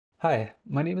Hi,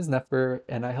 my name is Nefer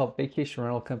and I help vacation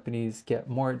rental companies get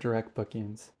more direct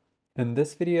bookings. In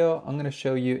this video, I'm going to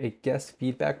show you a guest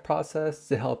feedback process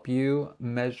to help you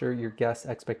measure your guest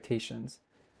expectations.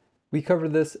 We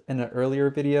covered this in an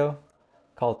earlier video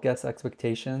called Guest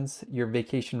Expectations. Your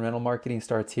vacation rental marketing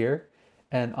starts here,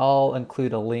 and I'll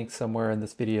include a link somewhere in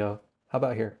this video. How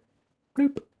about here?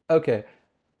 Bloop. Okay,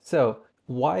 so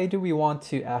why do we want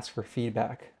to ask for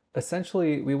feedback?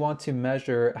 Essentially, we want to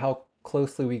measure how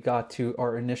closely we got to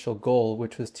our initial goal,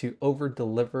 which was to over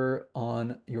deliver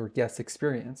on your guest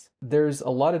experience. There's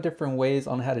a lot of different ways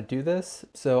on how to do this.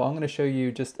 So I'm going to show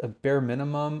you just a bare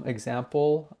minimum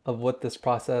example of what this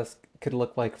process could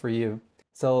look like for you.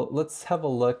 So let's have a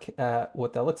look at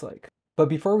what that looks like. But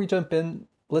before we jump in,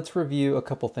 let's review a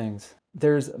couple things.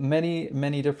 There's many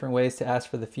different ways to ask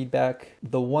for the feedback.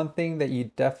 The one thing that you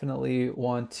definitely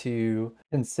want to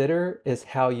consider is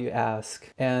how you ask.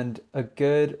 And a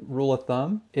good rule of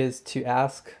thumb is to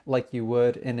ask like you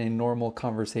would in a normal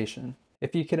conversation.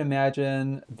 If you can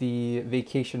imagine the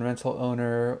vacation rental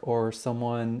owner or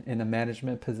someone in a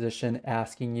management position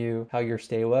asking you how your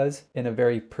stay was in a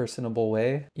very personable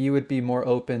way, you would be more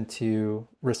open to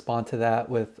respond to that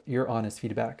with your honest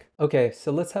feedback. Okay,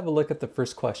 so let's have a look at the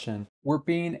first question. We're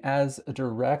being as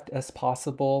direct as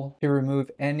possible to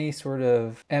remove any sort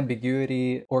of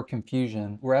ambiguity or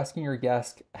confusion. We're asking your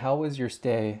guest, how was your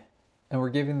stay? And we're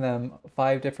giving them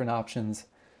 5 different options.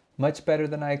 Much better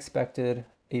than I expected,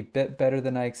 a bit better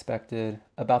than I expected,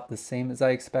 about the same as I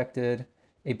expected,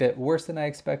 a bit worse than I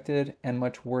expected, and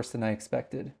much worse than I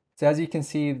expected. So as you can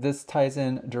see, this ties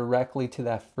in directly to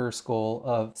that first goal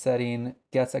of setting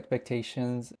guest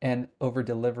expectations and over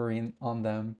delivering on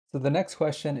them. So the next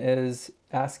question is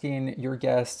asking your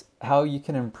guests how you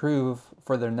can improve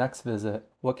for their next visit.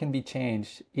 What can be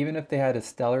changed? Even if they had a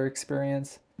stellar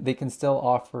experience, they can still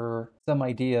offer some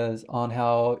ideas on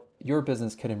how your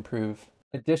business could improve.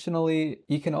 Additionally,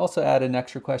 you can also add an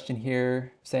extra question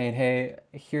here saying, hey,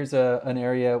 here's an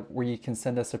area where you can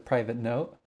send us a private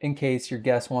note in case your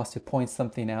guest wants to point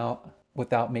something out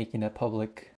without making it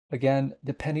public. Again,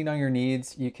 depending on your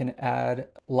needs, you can add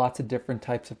lots of different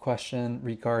types of question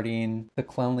regarding the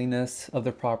cleanliness of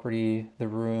the property, the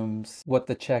rooms, what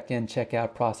the check-in,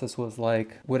 check-out process was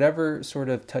like. Whatever sort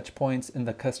of touch points in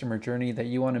the customer journey that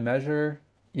you want to measure,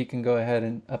 you can go ahead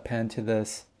and append to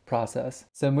this process.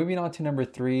 So moving on to number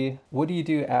 3, what do you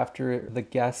do after the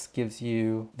guest gives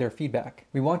you their feedback?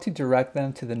 We want to direct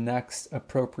them to the next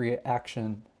appropriate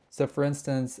action. So for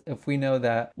instance, if we know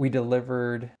that we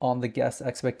delivered on the guest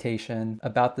expectation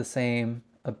about the same,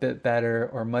 a bit better,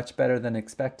 or much better than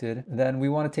expected, then we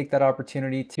want to take that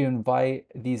opportunity to invite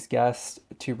these guests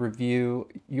to review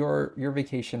your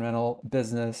vacation rental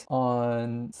business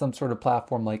on some sort of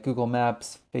platform like Google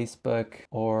Maps, Facebook,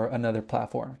 or another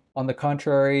platform. On the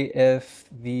contrary, if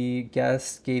the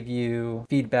guest gave you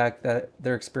feedback that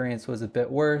their experience was a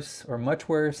bit worse or much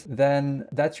worse, then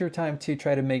that's your time to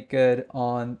try to make good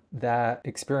on that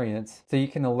experience. So you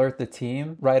can alert the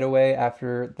team right away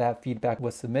after that feedback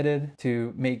was submitted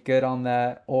to make good on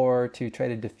that or to try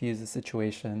to diffuse the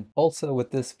situation. Also,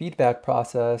 with this feedback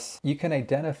process, you can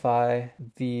identify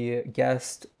the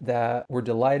guests that were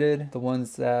delighted, the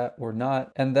ones that were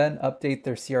not, and then update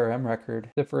their CRM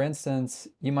record. So for instance,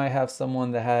 you might have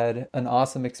someone that had an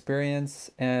awesome experience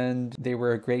and they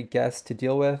were a great guest to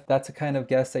deal with. That's the kind of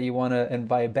guest that you want to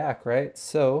invite back, right?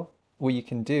 So what you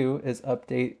can do is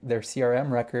update their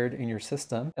CRM record in your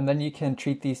system, and then you can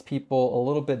treat these people a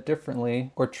little bit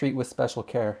differently or treat with special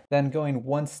care. Then going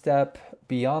one step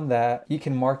beyond that, you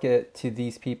can market to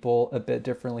these people a bit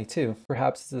differently too.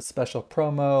 Perhaps it's a special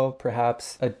promo,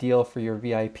 perhaps a deal for your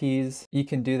VIPs. You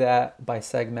can do that by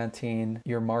segmenting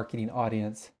your marketing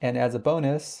audience. And as a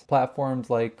bonus, platforms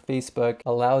like Facebook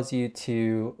allows you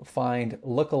to find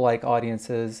lookalike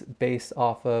audiences based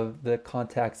off of the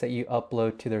contacts that you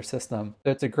upload to their system.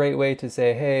 So it's a great way to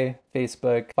say, hey,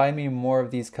 Facebook, find me more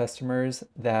of these customers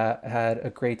that had a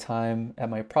great time at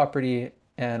my property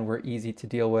and were easy to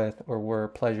deal with or were a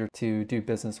pleasure to do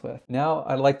business with. Now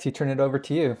I'd like to turn it over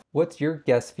to you. What's your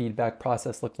guest feedback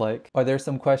process look like? Are there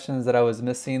some questions that I was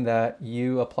missing that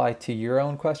you apply to your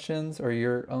own questions or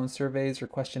your own surveys or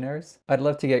questionnaires? I'd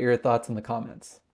love to get your thoughts in the comments.